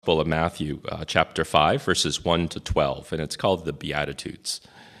Gospel of Matthew, chapter 5, verses 1 to 12, and it's called the Beatitudes.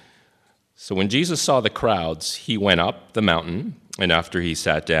 So when Jesus saw the crowds, he went up the mountain, and after he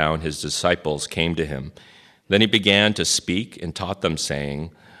sat down, his disciples came to him. Then he began to speak and taught them,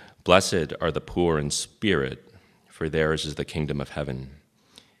 saying, "Blessed are the poor in spirit, for theirs is the kingdom of heaven.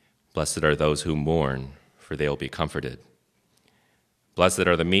 Blessed are those who mourn, for they will be comforted. Blessed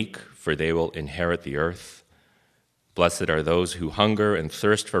are the meek, for they will inherit the earth. Blessed are those who hunger and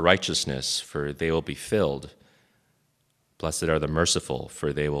thirst for righteousness, for they will be filled. Blessed are the merciful,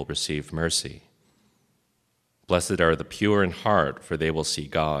 for they will receive mercy. Blessed are the pure in heart, for they will see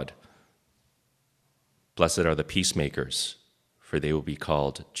God. Blessed are the peacemakers, for they will be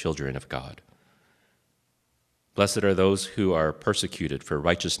called children of God. Blessed are those who are persecuted for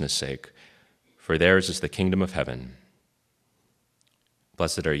righteousness' sake, for theirs is the kingdom of heaven.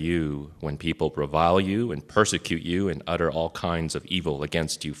 Blessed are you when people revile you and persecute you and utter all kinds of evil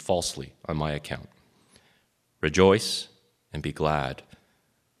against you falsely on my account. Rejoice and be glad,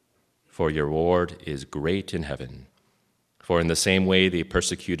 for your reward is great in heaven. For in the same way they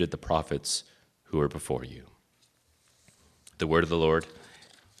persecuted the prophets who were before you." The word of the Lord.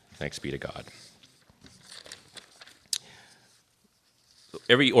 Thanks be to God.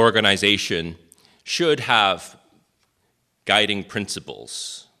 Every organization should have guiding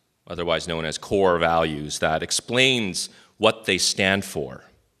principles, otherwise known as core values, that explains what they stand for.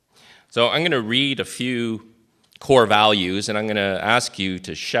 So I'm going to read a few core values, and I'm going to ask you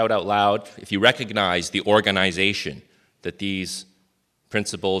to shout out loud if you recognize the organization that these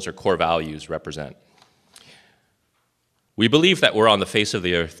principles or core values represent. We believe that we're on the face of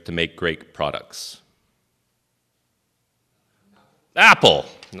the earth to make great products. Apple.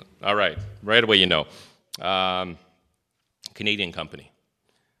 All right, right away you know. Canadian company.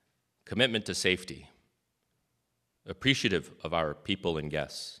 Commitment to safety. Appreciative of our people and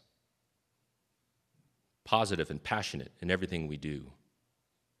guests. Positive and passionate in everything we do.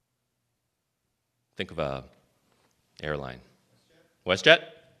 Think of a airline. WestJet?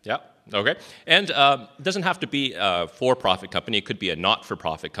 Yeah, okay. And it doesn't have to be a for-profit company. It could be a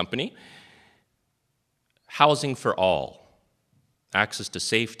not-for-profit company. Housing for all. Access to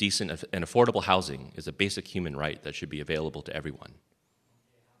safe, decent, and affordable housing is a basic human right that should be available to everyone.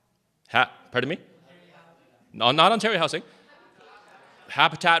 Pardon me? No, not Ontario Housing.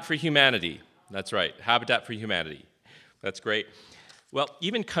 Habitat for Humanity. That's right, Habitat for Humanity. That's great. Well,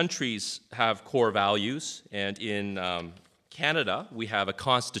 even countries have core values, and in Canada, we have a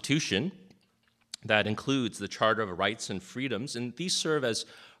constitution that includes the Charter of Rights and Freedoms, and these serve as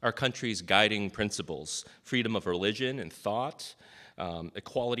our country's guiding principles: freedom of religion and thought,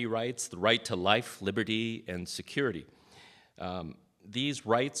 equality rights, the right to life, liberty, and security. These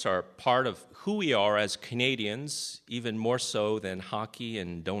rights are part of who we are as Canadians, even more so than hockey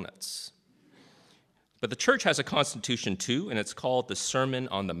and donuts. But the church has a constitution too, and it's called the Sermon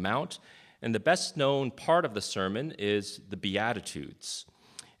on the Mount, and the best known part of the sermon is the Beatitudes.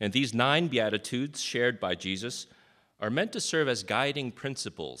 And these 9 Beatitudes shared by Jesus are meant to serve as guiding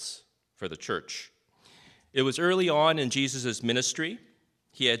principles for the church. It was early on in Jesus' ministry.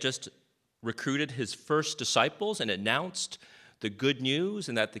 He had just recruited his first disciples and announced the good news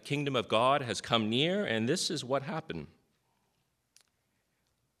and that the kingdom of God has come near, and this is what happened.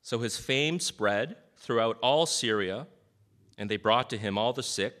 So his fame spread throughout all Syria, and they brought to him all the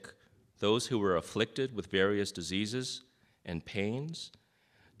sick, those who were afflicted with various diseases and pains,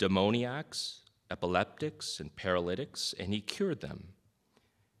 demoniacs, epileptics, and paralytics, and he cured them.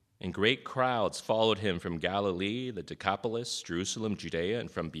 And great crowds followed him from Galilee, the Decapolis, Jerusalem, Judea, and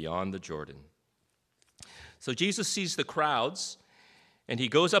from beyond the Jordan. So Jesus sees the crowds, and he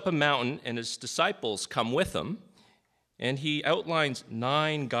goes up a mountain, and his disciples come with him, and he outlines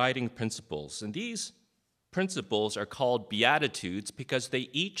 9 guiding principles. And these principles are called Beatitudes because they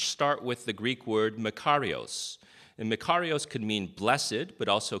each start with the Greek word makarios. And makarios could mean blessed, but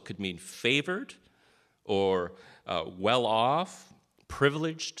also could mean favored, or well-off,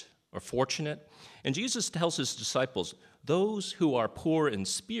 privileged, or fortunate. And Jesus tells his disciples, those who are poor in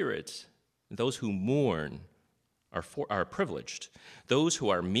spirit, those who mourn, are privileged. Those who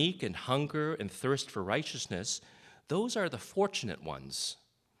are meek and hunger and thirst for righteousness, those are the fortunate ones.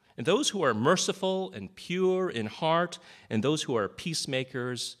 And those who are merciful and pure in heart, and those who are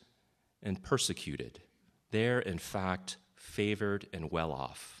peacemakers and persecuted, they're in fact favored and well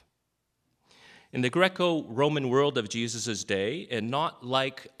off. In the Greco-Roman world of Jesus' day, and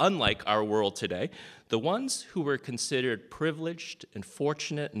unlike our world today, the ones who were considered privileged and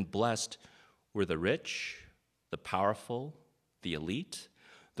fortunate and blessed were the rich, the powerful, the elite,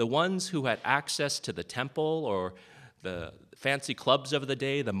 the ones who had access to the temple or the fancy clubs of the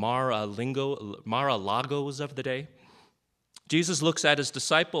day, the Mar-a-Lagos of the day. Jesus looks at his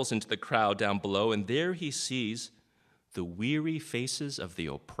disciples into the crowd down below, and there he sees the weary faces of the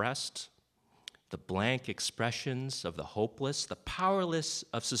oppressed, the blank expressions of the hopeless, the powerless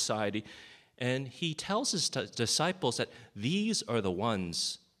of society. And he tells his disciples that these are the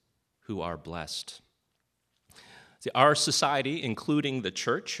ones who are blessed. See, our society, including the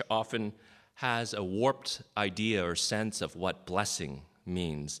church, often has a warped idea or sense of what blessing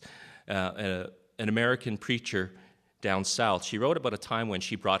means. An American preacher down south, she wrote about a time when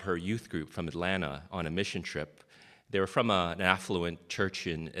she brought her youth group from Atlanta on a mission trip. They were from an affluent church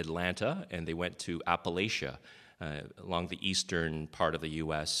in Atlanta, and they went to Appalachia, along the eastern part of the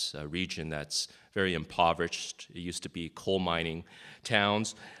U.S., a region that's very impoverished. It used to be coal mining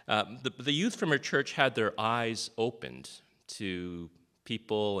towns. The youth from her church had their eyes opened to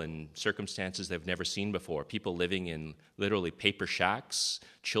people and circumstances they've never seen before, people living in literally paper shacks,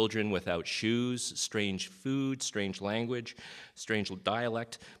 children without shoes, strange food, strange language, strange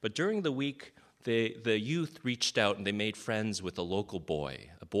dialect. But during the week, the youth reached out and they made friends with a local boy,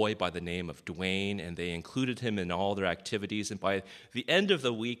 a boy by the name of Dwayne, and they included him in all their activities. And by the end of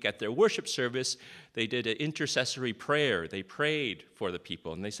the week at their worship service, they did an intercessory prayer. They prayed for the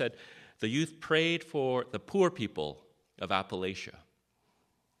people. And they said the youth prayed for the poor people of Appalachia.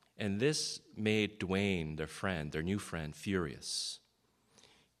 And this made Dwayne, their new friend, furious.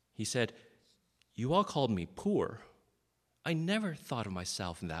 He said, "You all called me poor. I never thought of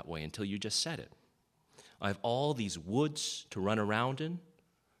myself in that way until you just said it. I have all these woods to run around in.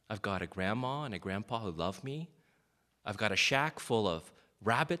 I've got a grandma and a grandpa who love me. I've got a shack full of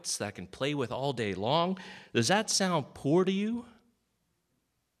rabbits that I can play with all day long. Does that sound poor to you?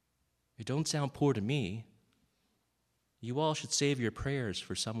 It don't sound poor to me. You all should save your prayers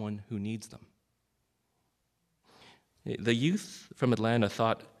for someone who needs them." The youth from Atlanta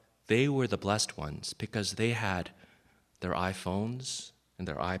thought they were the blessed ones because they had their iPhones and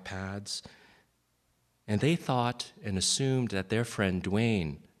their iPads, and they thought and assumed that their friend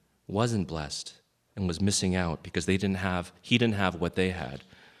Dwayne wasn't blessed and was missing out because he didn't have what they had.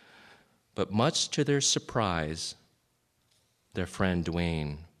 But much to their surprise, their friend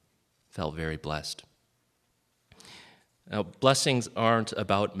Dwayne felt very blessed. Now, blessings aren't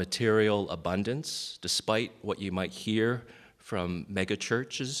about material abundance, despite what you might hear from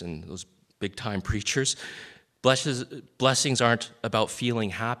megachurches and those big-time preachers. Blessings aren't about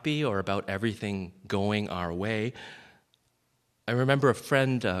feeling happy or about everything going our way. I remember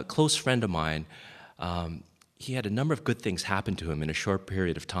a close friend of mine, he had a number of good things happen to him in a short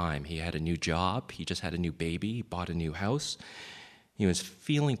period of time. He had a new job, he just had a new baby, he bought a new house. He was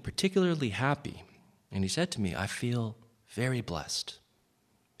feeling particularly happy, and he said to me, "I feel very blessed."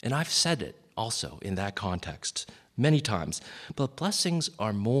 And I've said it also in that context many times. But blessings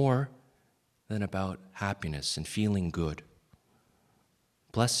are more than about happiness and feeling good.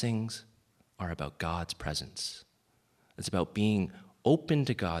 Blessings are about God's presence. It's about being open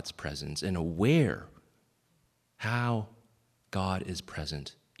to God's presence and aware how God is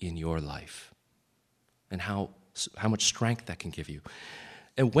present in your life and how much strength that can give you.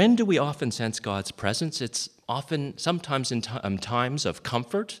 And when do we often sense God's presence? It's sometimes in times of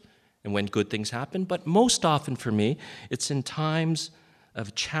comfort and when good things happen, but most often for me, it's in times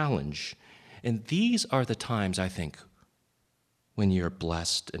of challenge. And these are the times, I think, when you're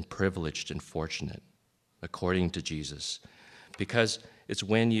blessed and privileged and fortunate, according to Jesus. Because it's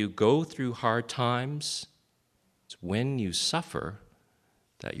when you go through hard times, it's when you suffer,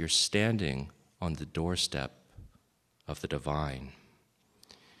 that you're standing on the doorstep of the divine.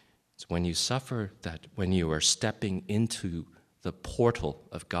 It's when you suffer that when you are stepping into the portal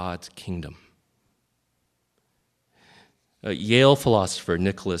of God's kingdom. Yale philosopher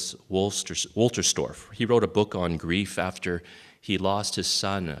Nicholas Wolterstorff, he wrote a book on grief after he lost his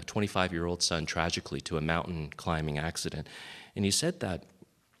son, a 25-year-old son, tragically to a mountain climbing accident. And he said that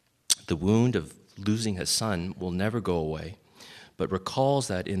the wound of losing his son will never go away, but recalls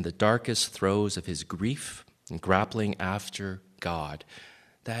that in the darkest throes of his grief and grappling after God,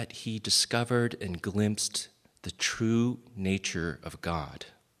 that he discovered and glimpsed the true nature of God.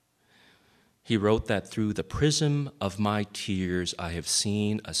 He wrote that through the prism of my tears, I have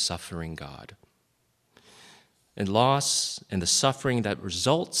seen a suffering God. And loss and the suffering that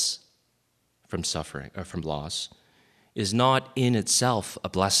results from suffering or from loss is not in itself a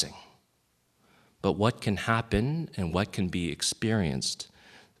blessing, but what can happen and what can be experienced,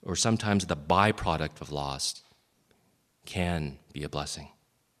 or sometimes the byproduct of loss, can be a blessing.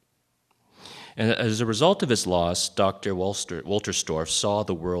 And as a result of his loss, Dr. Wolterstorff saw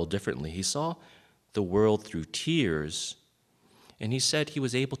the world differently. He saw the world through tears, and he said he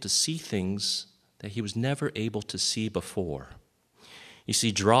was able to see things that he was never able to see before. You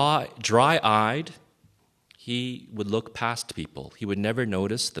see, dry-eyed, he would look past people. He would never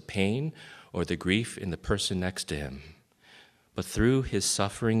notice the pain or the grief in the person next to him. But through his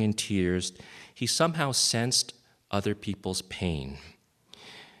suffering and tears, he somehow sensed other people's pain.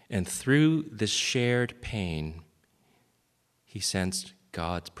 And through this shared pain, he sensed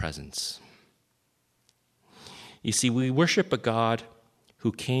God's presence. You see, we worship a God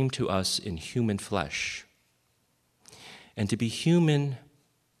who came to us in human flesh. And to be human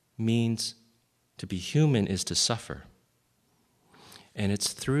is to suffer. And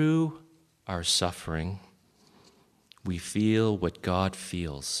it's through our suffering we feel what God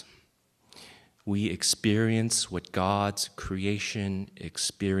feels. We experience what God's creation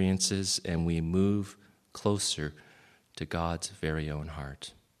experiences, and we move closer to God's very own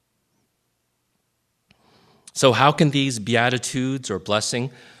heart. So how can these beatitudes or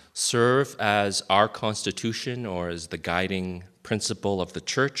blessing serve as our constitution or as the guiding principle of the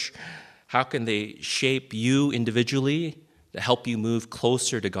church? How can they shape you individually to help you move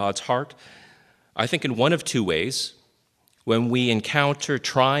closer to God's heart? I think in one of two ways. When we encounter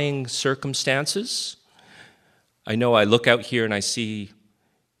trying circumstances, I know I look out here and I see,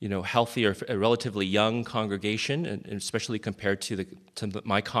 healthy or a relatively young congregation, and especially compared to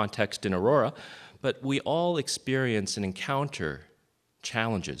my context in Aurora, but we all experience and encounter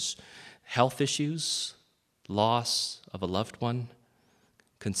challenges, health issues, loss of a loved one,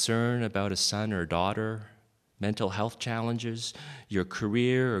 concern about a son or daughter, mental health challenges, your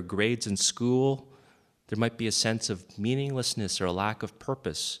career or grades in school. There might be a sense of meaninglessness or a lack of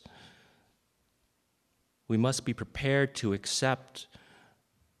purpose. We must be prepared to accept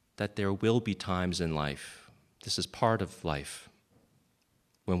that there will be times in life, this is part of life,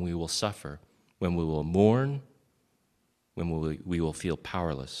 when we will suffer, when we will mourn, when we will feel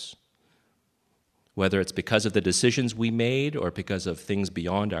powerless. Whether it's because of the decisions we made or because of things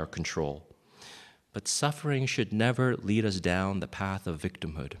beyond our control. But suffering should never lead us down the path of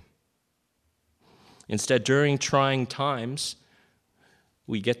victimhood. Instead, during trying times,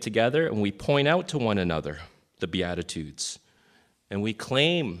 we get together and we point out to one another the Beatitudes, and we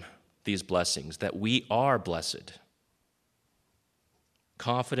claim these blessings, that we are blessed,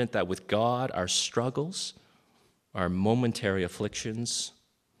 confident that with God, our struggles, our momentary afflictions,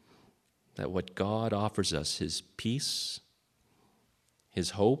 that what God offers us, his peace,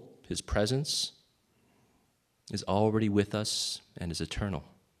 his hope, his presence, is already with us and is eternal.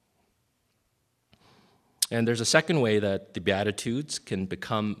 And there's a second way that the Beatitudes can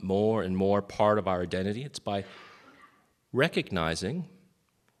become more and more part of our identity. It's by recognizing,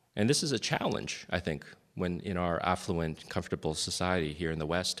 and this is a challenge, I think, when in our affluent, comfortable society here in the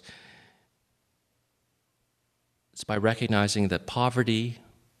West, it's by recognizing that poverty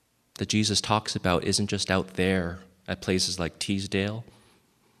that Jesus talks about isn't just out there at places like Teesdale,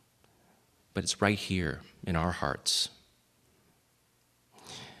 but it's right here in our hearts.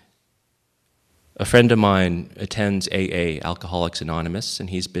 A friend of mine attends AA, Alcoholics Anonymous, and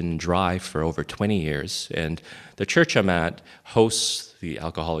he's been dry for over 20 years. And the church I'm at hosts the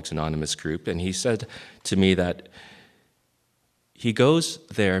Alcoholics Anonymous group, and he said to me that he goes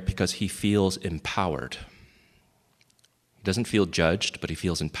there because he feels empowered. He doesn't feel judged, but he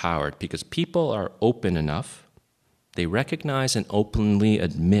feels empowered because people are open enough. They recognize and openly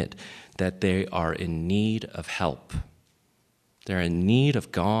admit that they are in need of help. They're in need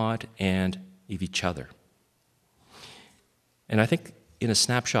of God and of each other. And I think in a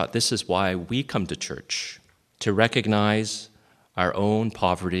snapshot, this is why we come to church, to recognize our own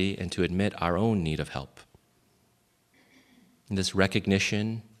poverty and to admit our own need of help. And this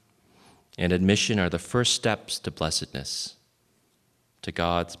recognition and admission are the first steps to blessedness, to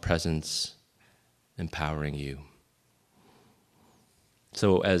God's presence empowering you.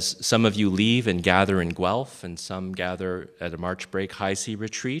 So as some of you leave and gather in Guelph, and some gather at a March break high C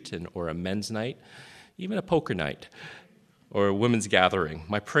retreat or a men's night, even a poker night or a women's gathering,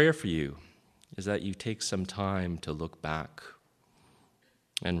 my prayer for you is that you take some time to look back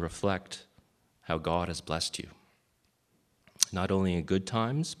and reflect how God has blessed you. Not only in good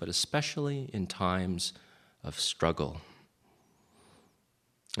times, but especially in times of struggle.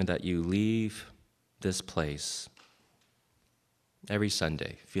 And that you leave this place every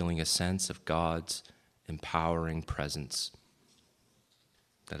Sunday feeling a sense of God's empowering presence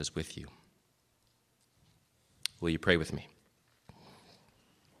that is with you. Will you pray with me?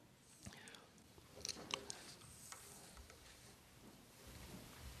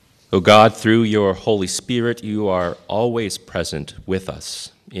 O God, through your Holy Spirit, you are always present with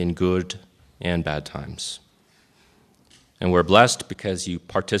us in good and bad times. And we're blessed because you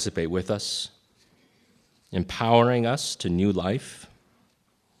participate with us, empowering us to new life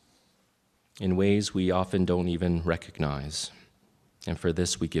in ways we often don't even recognize. And for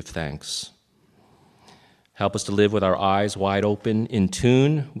this we give thanks. Help us to live with our eyes wide open, in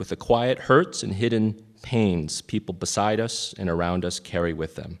tune with the quiet hurts and hidden pains people beside us and around us carry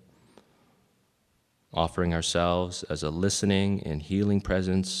with them, offering ourselves as a listening and healing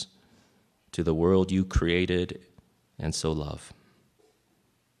presence to the world you created and so love.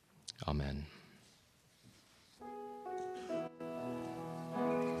 Amen.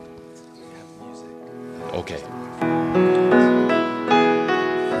 Okay.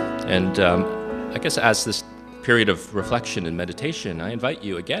 And I guess as this period of reflection and meditation, I invite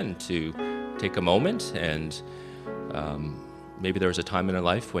you again to take a moment, and maybe there was a time in your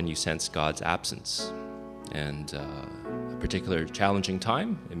life when you sensed God's absence, and a particular challenging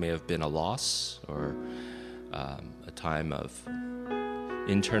time. It may have been a loss or a time of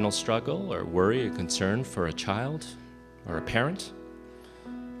internal struggle or worry or concern for a child or a parent.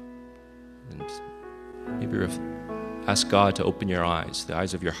 And maybe ask God to open your eyes, the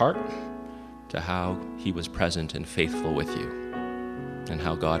eyes of your heart, to how he was present and faithful with you, and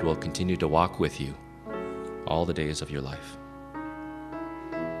how God will continue to walk with you all the days of your life.